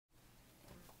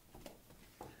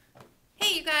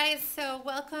guys, so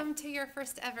welcome to your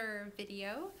first ever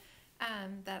video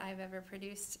that I've ever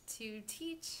produced to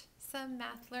teach some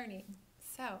math learning.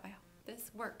 So I hope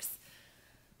this works.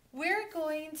 We're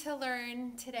going to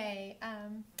learn today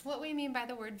what we mean by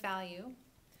the word value,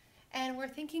 and we're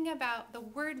thinking about the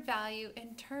word value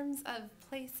in terms of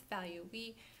place value.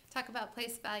 We talk about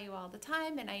place value all the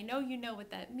time, and I know you know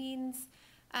what that means,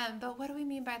 but what do we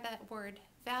mean by that word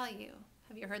value?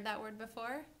 Have you heard that word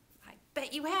before? I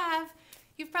bet you have.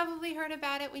 You've probably heard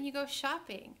about it when you go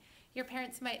shopping. Your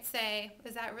parents might say,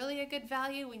 is that really a good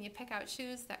value when you pick out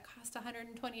shoes that cost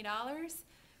 $120?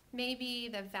 Maybe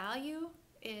the value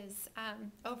is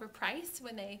overpriced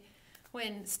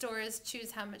when stores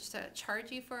choose how much to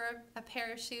charge you for a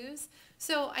pair of shoes.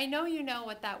 So I know you know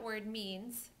what that word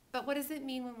means, but what does it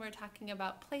mean when we're talking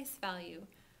about place value?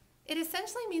 It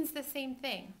essentially means the same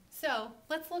thing. So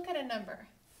let's look at a number.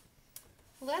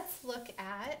 Let's look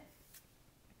at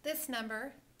this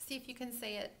number, see if you can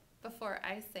say it before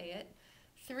I say it,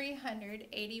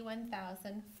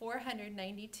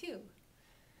 381,492.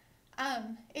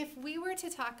 If we were to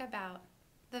talk about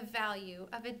the value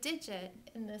of a digit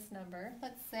in this number,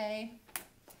 let's say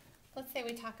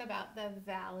we talk about the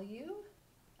value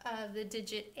of the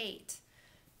digit 8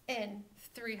 in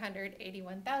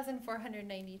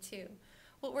 381,492.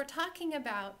 What we're talking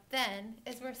about then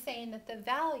is we're saying that the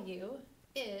value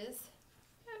is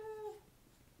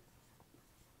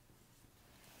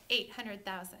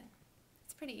 800,000.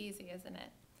 It's pretty easy, isn't it?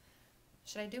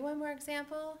 Should I do one more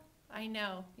example? I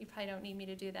know, you probably don't need me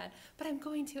to do that, but I'm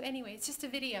going to anyway. It's just a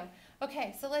video.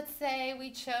 Okay, so let's say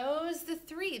we chose the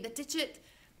 3, the digit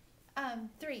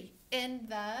 3 in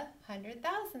the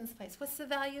 100,000s place. What's the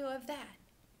value of that?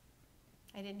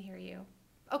 I didn't hear you.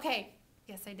 Okay,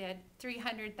 yes I did.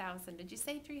 300,000. Did you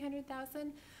say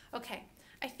 300,000? Okay,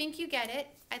 I think you get it.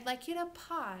 I'd like you to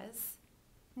pause.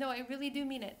 No, I really do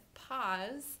mean it.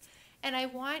 Pause. And I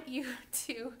want you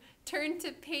to turn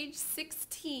to page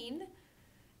 16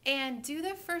 and do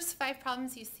the first 5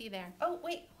 problems you see there. Oh,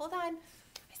 wait, hold on.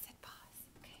 I said pause.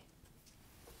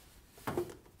 Okay.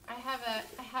 I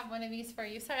have one of these for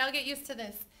you. Sorry, I'll get used to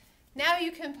this. Now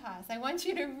you can pause. I want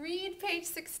you to read page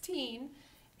 16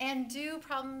 and do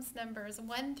problems numbers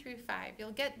 1 through 5.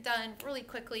 You'll get done really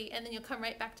quickly and then you'll come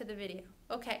right back to the video.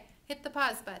 Okay, hit the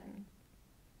pause button.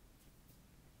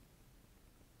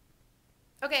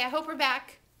 Okay, I hope we're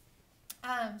back.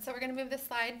 So we're going to move this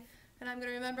slide, and I'm going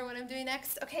to remember what I'm doing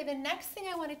next. Okay, the next thing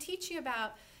I want to teach you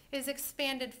about is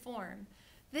expanded form.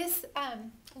 This,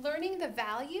 learning the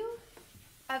value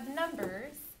of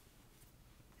numbers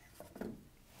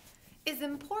is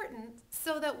important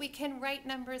so that we can write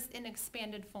numbers in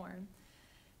expanded form.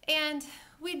 And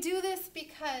we do this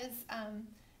because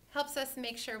helps us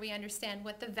make sure we understand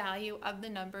what the value of the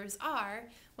numbers are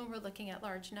when we're looking at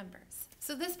large numbers.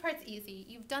 So this part's easy.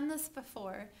 You've done this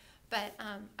before, but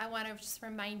I want to just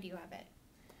remind you of it.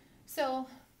 So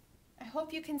I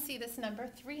hope you can see this number,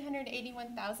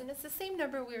 381,000. It's the same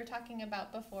number we were talking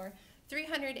about before,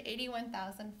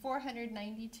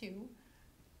 381,492.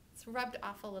 It's rubbed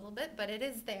off a little bit, but it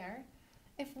is there.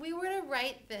 If we were to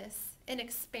write this in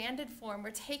expanded form,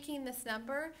 we're taking this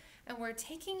number and we're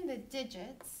taking the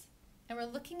digits and we're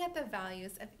looking at the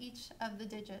values of each of the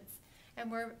digits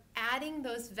and we're adding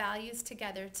those values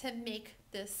together to make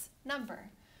this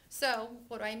number. So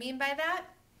what do I mean by that?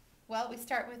 Well, we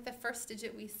start with the first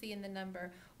digit we see in the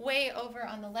number, way over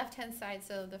on the left-hand side,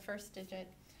 so the first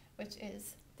digit, which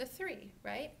is the 3,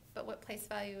 right? But what place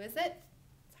value is it?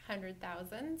 It's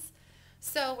 100,000s.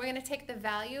 So we're going to take the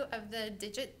value of the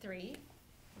digit 3,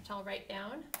 which I'll write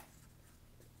down,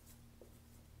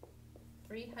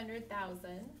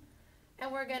 300,000,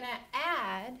 and we're going to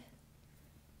add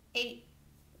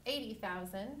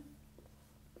 80,000.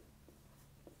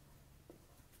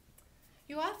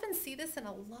 You often see this in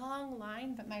a long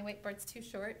line, but my whiteboard's too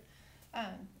short.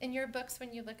 In your books,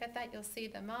 when you look at that, you'll see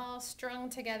them all strung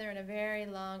together in a very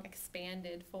long,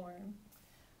 expanded form.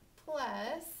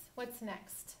 Plus, what's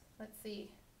next? Let's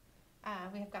see.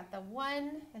 We have got the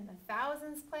 1 in the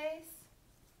thousands place.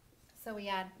 So we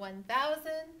add 1,000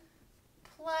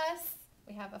 plus,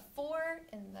 we have a 4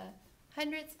 in the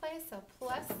hundreds place, so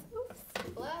plus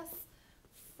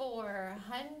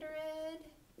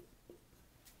 400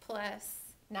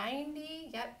 plus 90,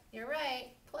 yep, you're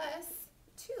right, plus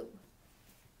 2,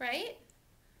 right?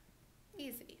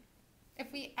 Easy.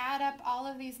 If we add up all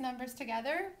of these numbers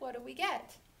together, what do we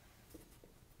get?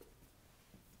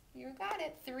 You got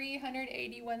it,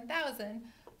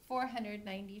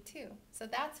 381,492. So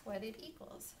that's what it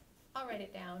equals. I'll write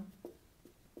it down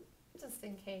just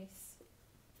in case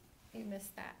you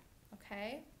missed that,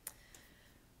 okay?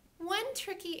 One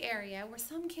tricky area where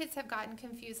some kids have gotten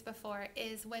confused before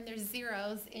is when there's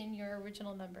zeros in your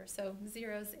original number, so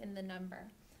zeros in the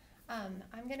number. I'm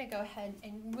going to go ahead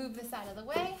and move this out of the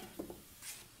way.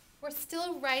 We're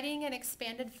still writing an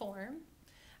expanded form,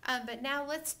 but now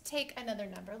let's take another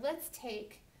number. Let's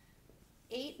take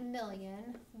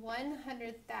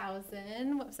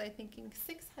 8,100,000, what was I thinking,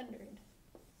 600.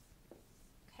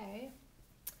 Okay,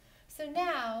 so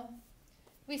now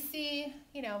we see,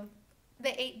 you know, the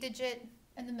 8-digit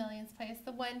in the millions place,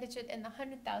 the 1-digit in the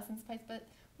 100,000s place, but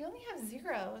we only have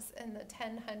zeros in the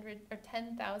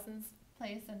 10,000s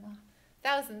place and the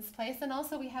thousands place, and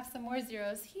also we have some more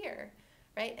zeros here,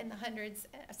 right, in the hundreds,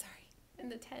 in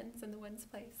the tens and the ones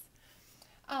place.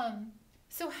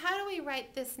 So how do we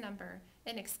write this number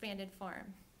in expanded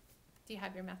form? Do you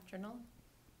have your math journal?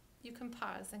 You can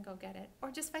pause and go get it, or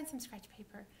just find some scratch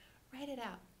paper, write it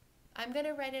out. I'm going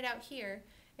to write it out here,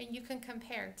 and you can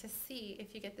compare to see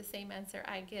if you get the same answer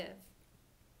I give.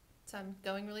 So I'm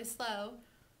going really slow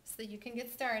so that you can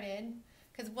get started,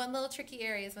 because one little tricky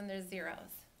area is when there's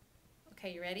zeros.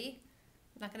 Okay, you ready?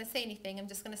 I'm not going to say anything, I'm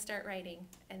just going to start writing,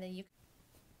 and then you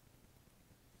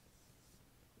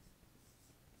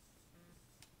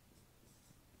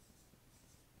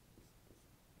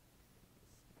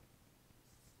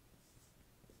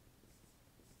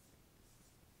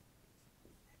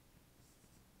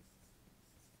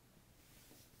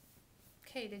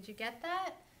Okay, did you get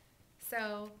that?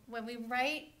 So when we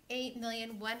write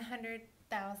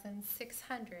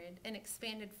 8,100,600 in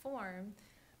expanded form,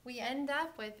 we end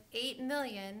up with 8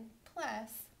 million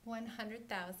plus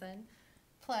 100,000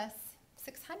 plus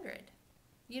 600.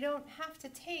 You don't have to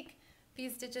take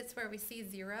these digits where we see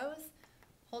zeros,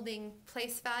 holding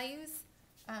place values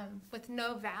with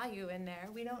no value in there.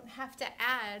 We don't have to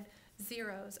add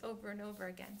zeros over and over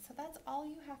again. So that's all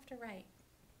you have to write.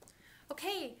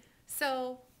 Okay.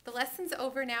 So the lesson's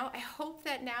over now. I hope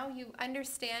that now you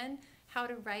understand how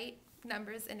to write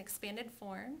numbers in expanded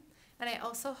form. And I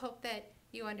also hope that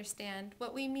you understand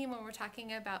what we mean when we're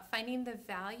talking about finding the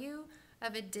value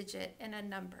of a digit in a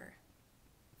number.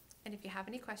 And if you have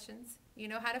any questions, you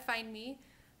know how to find me.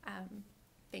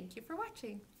 Thank you for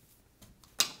watching.